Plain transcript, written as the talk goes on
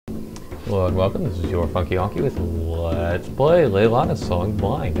Hello and welcome, this is your Funky Honky with Let's Play Leliana's Song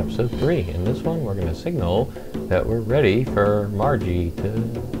Blind, Episode 3. In this one, we're going to signal that we're ready for Margie to...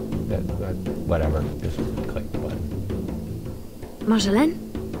 whatever, just click the button. Marjolaine?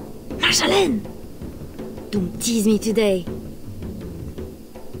 Marjolaine! Don't tease me today.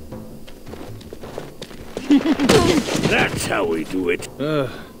 That's how we do it.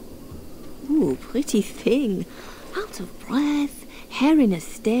 Ooh, pretty thing. Out of breath, hair in a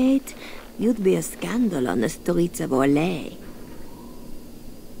state. You'd be a scandal on the streets of Orlais.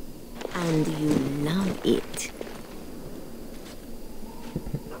 And you love it.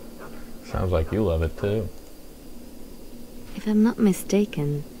 Sounds like you love it too. If I'm not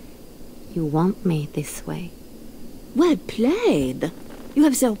mistaken, you want me this way. Well played. You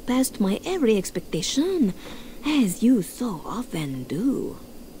have surpassed my every expectation, as you so often do.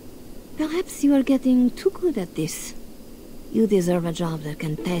 Perhaps you are getting too good at this. You deserve a job that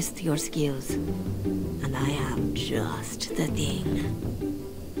can test your skills. And I have just the thing.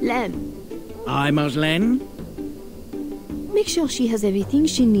 Lem, Aye, Marjolaine? make sure she has everything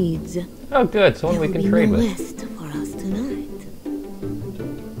she needs. Oh good, someone we can trade There will be with. no rest for us tonight.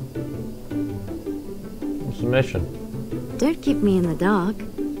 What's the mission? Don't keep me in the dark.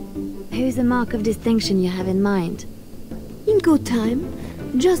 Who's the mark of distinction you have in mind? In good time,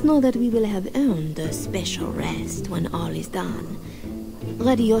 just know that we will have earned a special rest when all is done.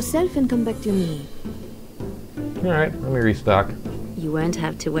 Ready yourself and come back to me. Alright, let me restock. You won't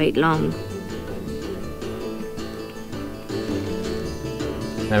have to wait long.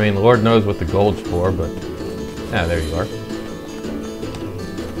 I mean, Lord knows what the gold's for, but... Ah, there you are.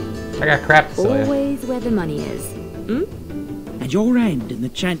 I got crap to sell you. Always where the money is. Hmm? And your hand in the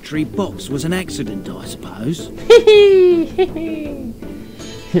chantry box was an accident, I suppose?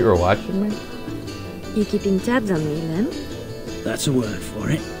 You were watching me? You keeping tabs on me, Lem? That's a word for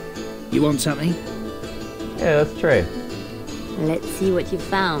it. You want something? Yeah, let's trade. Let's see what you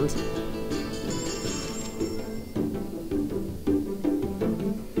found.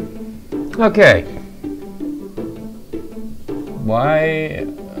 Okay. Why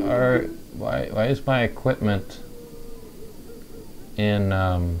is my equipment in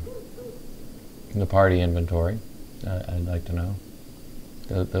the party inventory? I'd like to know.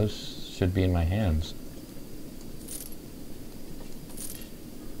 Those should be in my hands.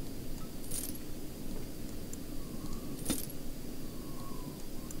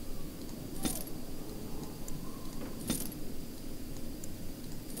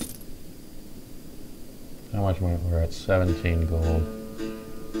 How much money? We're at 17 gold.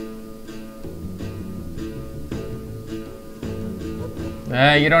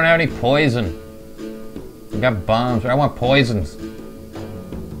 You don't have any poison. You got bombs. I want poisons.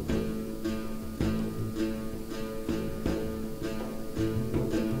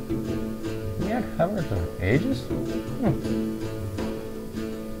 Yeah, covered for ages.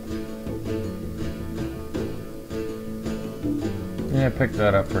 Yeah, pick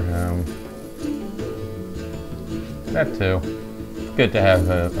that up for him. That too. It's good to have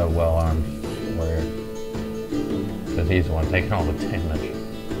a well-armed warrior. Because he's the one taking all the damage.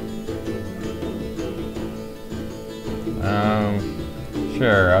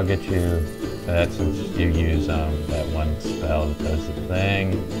 Sure, I'll get you that since you use that one spell that does the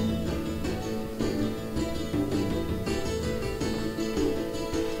thing.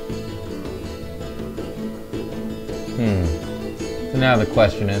 So now the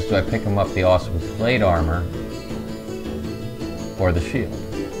question is, do I pick him up the awesome plate armor or the shield?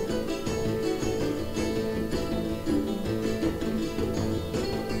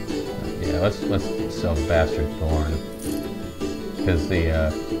 Yeah, let's sell Bastard Thorn. Because the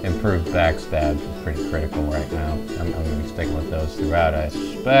improved backstab is pretty critical right now. I'm going to be sticking with those throughout, I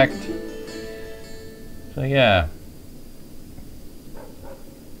suspect. So yeah.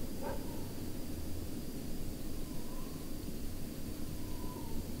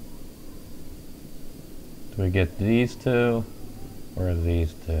 Do we get these two? Or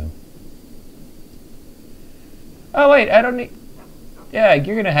these two? Oh wait, I don't need... Yeah,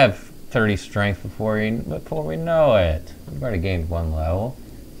 you're going to have 30 strength before we know it. We've already gained 1 level.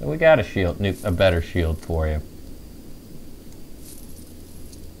 So we got a better shield for you.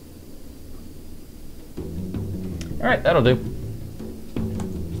 Alright, that'll do.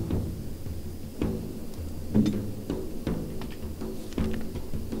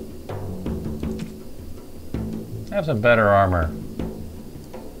 Have some better armor.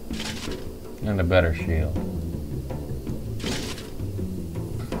 And a better shield.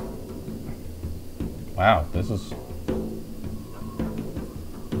 Wow, this is...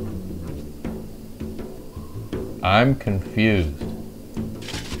 I'm confused.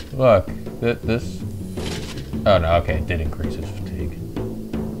 Look, this... Oh no, okay, it did increase his fatigue.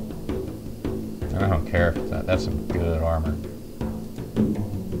 I don't care if it's not. That's some good armor.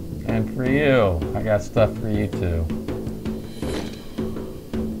 And for you, I got stuff for you too.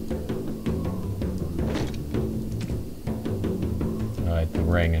 Alright, the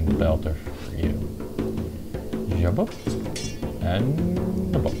ring and belt are for you. Your book.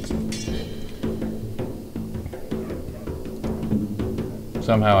 And the book.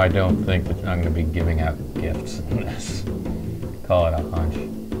 Somehow I don't think that I'm going to be giving out gifts in this. Call it a hunch.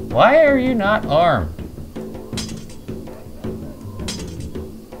 Why are you not armed?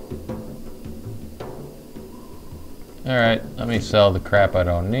 Alright, let me sell the crap I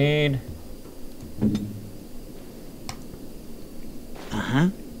don't need. Uh-huh.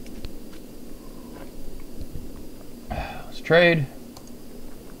 Let's trade.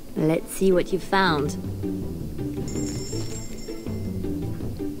 Let's see what you found.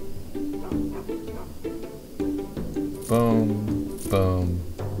 Boom, boom,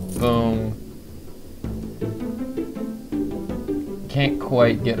 boom. Can't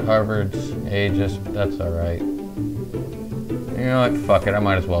quite get Harvard's Aegis, but that's alright. You know what, fuck it, I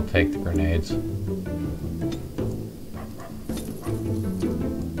might as well take the grenades.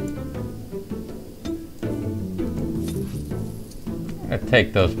 I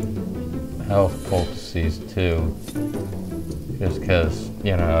take those health poultices too. Just cause,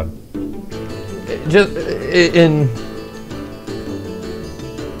 you know, just in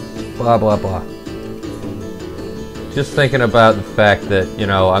blah blah blah. Just thinking about the fact that, you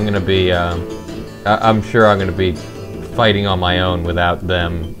know, I'm gonna be I'm sure I'm gonna be fighting on my own without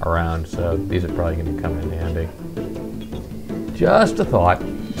them around, so these are probably gonna come in handy. Just a thought.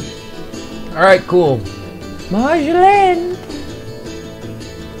 Alright, cool. Marjolaine!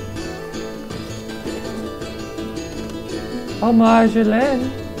 Oh, Marjolaine.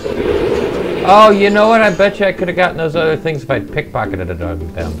 Oh, you know what? I bet you I could have gotten those other things if I'd pickpocketed them.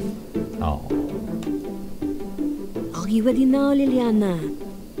 Oh. Are you ready now, Leliana?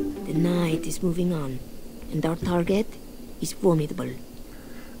 The night is moving on, and our target is formidable.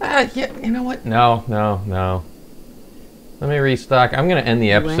 Yeah, you know what? No. Let me restock. I'm going to end the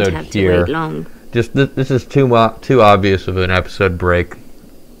You won't episode have to here. wait long. Just this is too obvious of an episode break.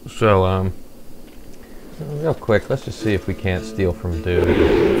 So, real quick, let's just see if we can't steal from Dude.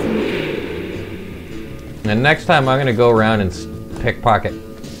 And next time I'm going to go around and pickpocket.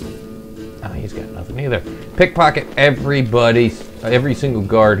 Oh, he's got nothing either. Pickpocket every single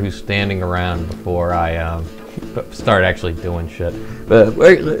guard who's standing around before I start actually doing shit. But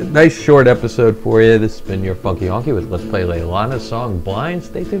nice short episode for you. This has been your Funky Honky with Let's Play Leliana's song Blind.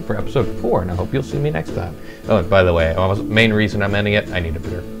 Stay tuned for episode 4, and I hope you'll see me next time. Oh, and by the way, main reason I'm ending it, I need a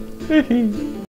beer.